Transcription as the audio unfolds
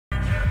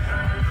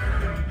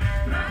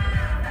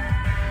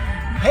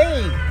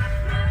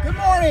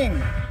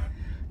morning.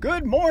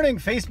 Good morning,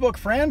 Facebook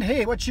friend.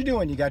 Hey, what you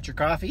doing? You got your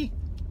coffee?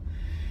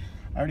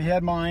 I already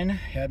had mine.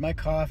 Had my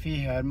coffee,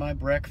 had my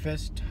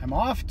breakfast. I'm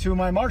off to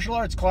my martial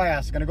arts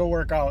class. Gonna go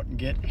work out and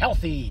get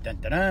healthy. Dun,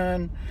 dun,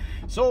 dun.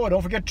 So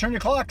don't forget to turn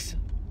your clocks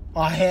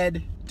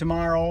ahead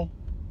tomorrow.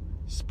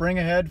 Spring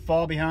ahead,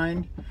 fall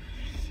behind.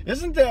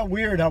 Isn't that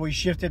weird how we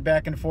shifted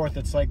back and forth?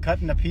 It's like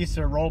cutting a piece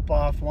of rope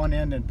off one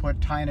end and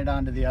tying it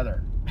onto the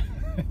other.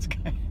 It's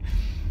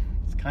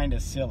kind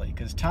of silly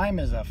because time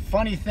is a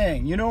funny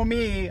thing. You know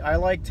me, I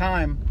like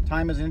time.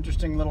 Time is an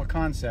interesting little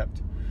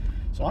concept.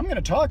 So I'm going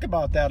to talk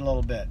about that a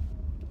little bit.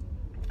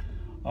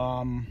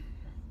 I'm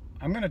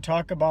going to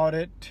talk about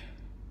it.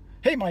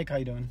 Hey, Mike, how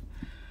you doing?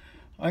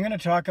 I'm going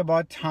to talk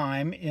about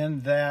time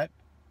in that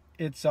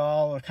it's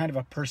all kind of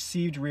a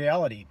perceived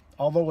reality.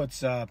 Although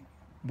it's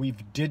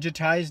we've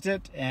digitized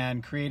it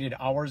and created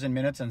hours and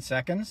minutes and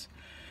seconds,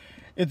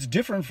 it's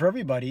different for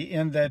everybody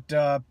in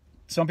that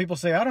some people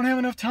say, I don't have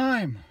enough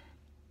time.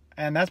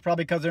 And that's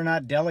probably because they're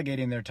not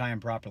delegating their time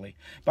properly.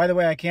 By the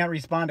way, I can't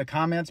respond to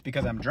comments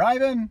because I'm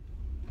driving.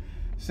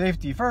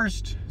 Safety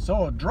first.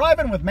 So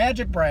driving with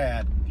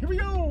MagicBrad. Here we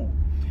go.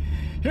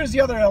 Here's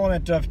the other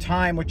element of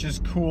time, which is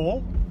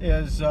cool,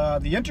 is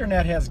the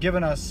internet has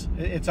given us,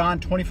 it's on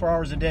 24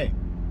 hours a day.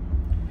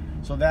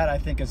 So that I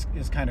think is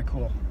kind of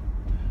cool.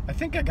 I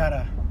think I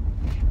gotta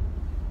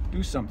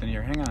do something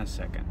here. Hang on a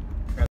second.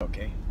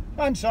 Okay.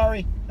 I'm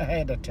sorry. I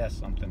had to test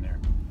something there.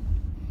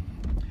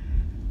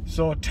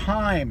 So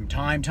time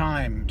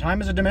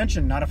is a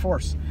dimension, not a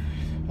force.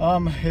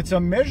 It's a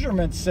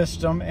measurement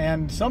system,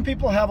 and some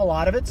people have a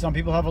lot of it, some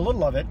people have a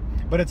little of it,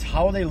 but it's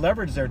how they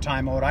leverage their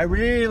time. What I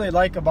really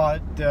like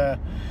about the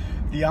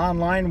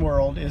online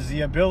world is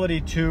the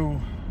ability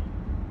to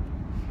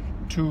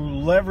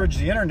leverage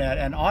the internet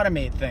and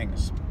automate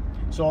things.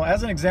 So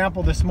as an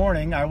example, this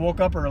morning I woke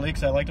up early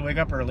because I like to wake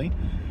up early,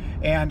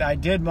 and I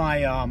did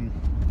my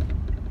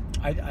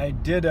I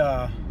did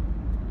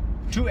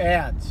 2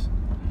 ads.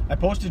 I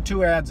posted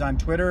 2 ads on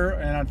Twitter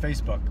and on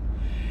Facebook.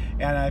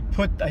 And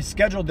I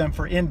scheduled them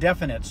for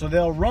indefinite, so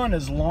they'll run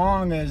as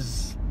long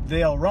as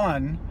they'll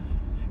run,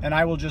 and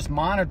I will just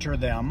monitor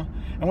them.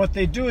 And what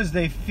they do is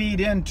they feed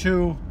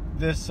into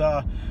this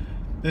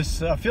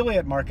this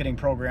affiliate marketing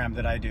program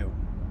that I do.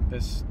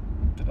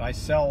 I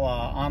sell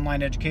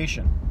online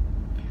education.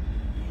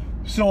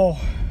 So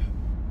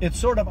it's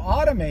sort of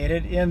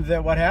automated in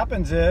that what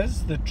happens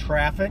is the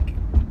traffic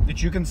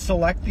that you can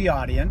select the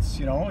audience.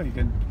 You know, you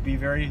can be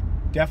very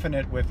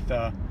definite with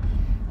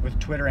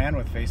Twitter and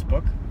with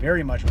Facebook,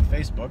 very much with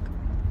Facebook.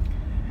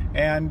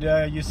 And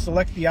you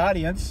select the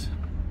audience,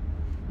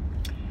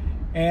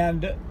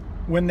 and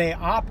when they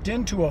opt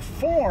into a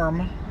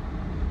form,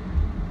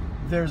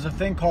 there's a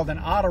thing called an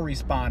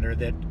autoresponder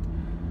that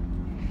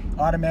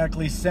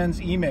automatically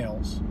sends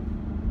emails,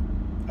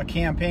 a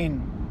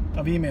campaign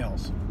of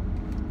emails.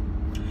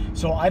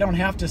 So I don't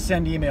have to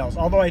send emails,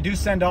 although I do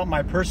send out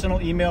my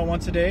personal email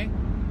once a day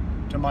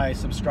to my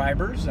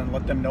subscribers and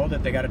let them know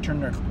that they got to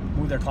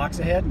move their clocks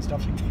ahead and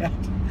stuff like that.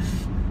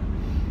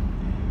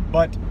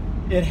 But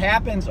it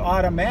happens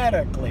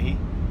automatically.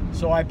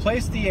 So I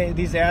placed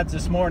these ads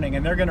this morning,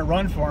 and they're going to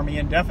run for me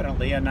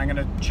indefinitely, and I'm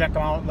going to check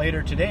them out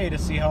later today to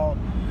see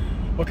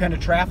what kind of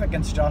traffic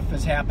and stuff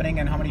is happening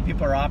and how many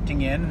people are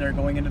opting in and they're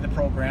going into the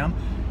program.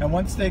 And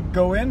once they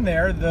go in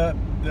there,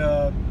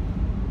 the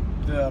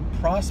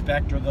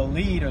prospect or the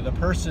lead or the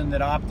person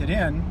that opted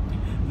in,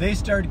 they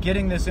start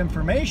getting this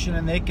information,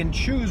 and they can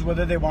choose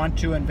whether they want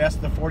to invest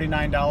the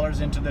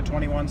 $49 into the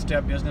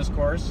 21-step business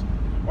course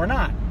or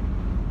not.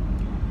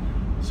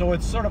 So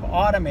it's sort of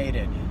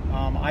automated.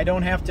 I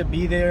don't have to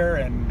be there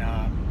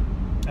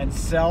and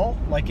sell.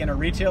 Like in a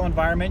retail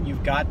environment,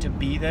 you've got to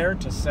be there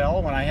to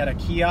sell. When I had a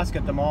kiosk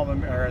at the mall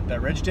or at the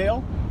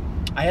Ridgedale,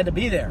 I had to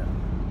be there,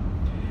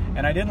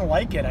 and I didn't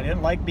like it. I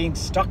didn't like being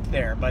stuck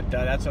there, but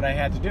that's what I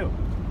had to do.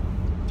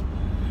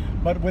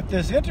 But with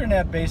this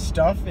internet-based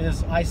stuff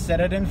is I set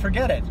it and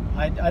forget it.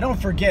 I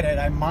don't forget it.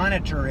 I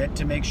monitor it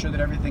to make sure that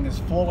everything is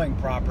flowing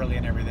properly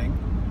and everything.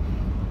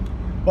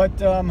 But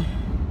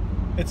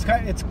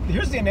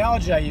here's the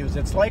analogy I use.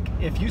 It's like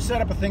if you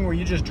set up a thing where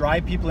you just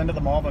drive people into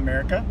the Mall of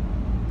America,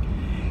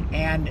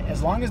 and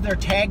as long as they're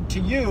tagged to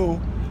you,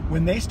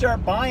 when they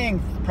start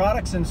buying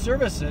products and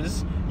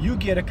services, you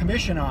get a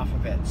commission off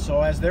of it.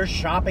 So as they're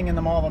shopping in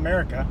the Mall of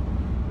America,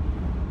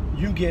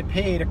 you get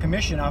paid a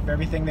commission off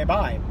everything they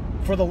buy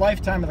for the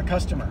lifetime of the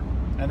customer.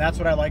 And that's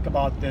what I like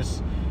about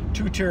this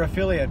 2-tier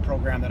affiliate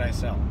program that I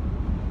sell,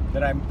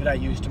 that I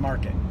use to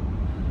market.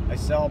 I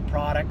sell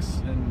products,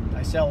 and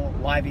I sell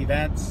live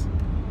events,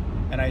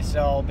 and I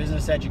sell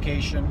business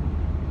education,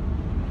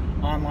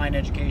 online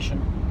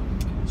education.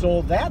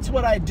 So that's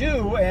what I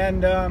do,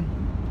 and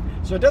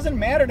so it doesn't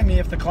matter to me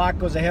if the clock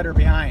goes ahead or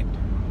behind,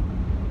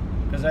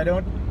 because I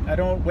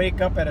don't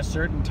wake up at a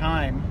certain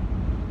time.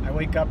 I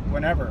wake up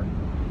whenever,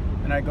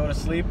 and I go to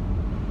sleep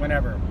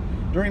whenever.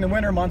 During the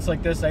winter months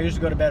like this, I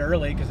usually go to bed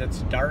early because it's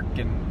dark,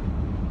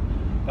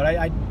 but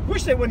I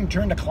wish they wouldn't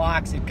turn the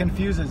clocks. It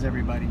confuses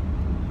everybody.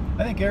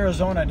 I think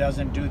Arizona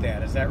doesn't do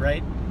that. Is that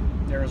right?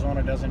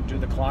 Arizona doesn't do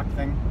the clock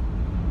thing?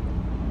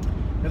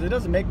 because it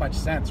doesn't make much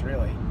sense,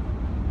 really.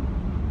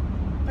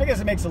 I guess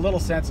it makes a little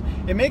sense.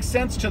 It makes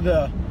sense to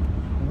the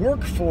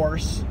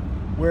workforce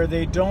where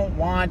they don't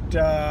want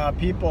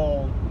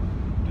people,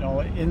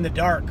 in the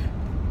dark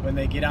when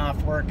they get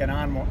off work and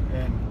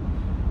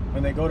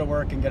when they go to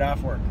work and get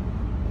off work.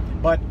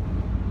 But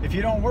if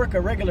you don't work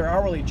a regular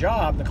hourly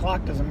job, the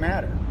clock doesn't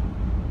matter.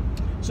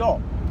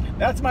 So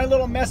that's my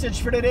little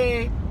message for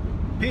today.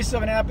 Peace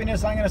of and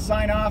happiness. I'm going to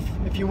sign off.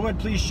 If you would,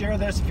 please share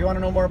this. If you want to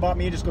know more about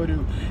me, just go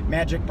to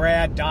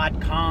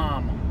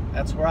MagicBrad.com.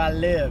 That's where I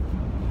live.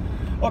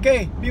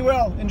 Okay, be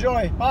well.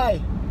 Enjoy.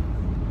 Bye.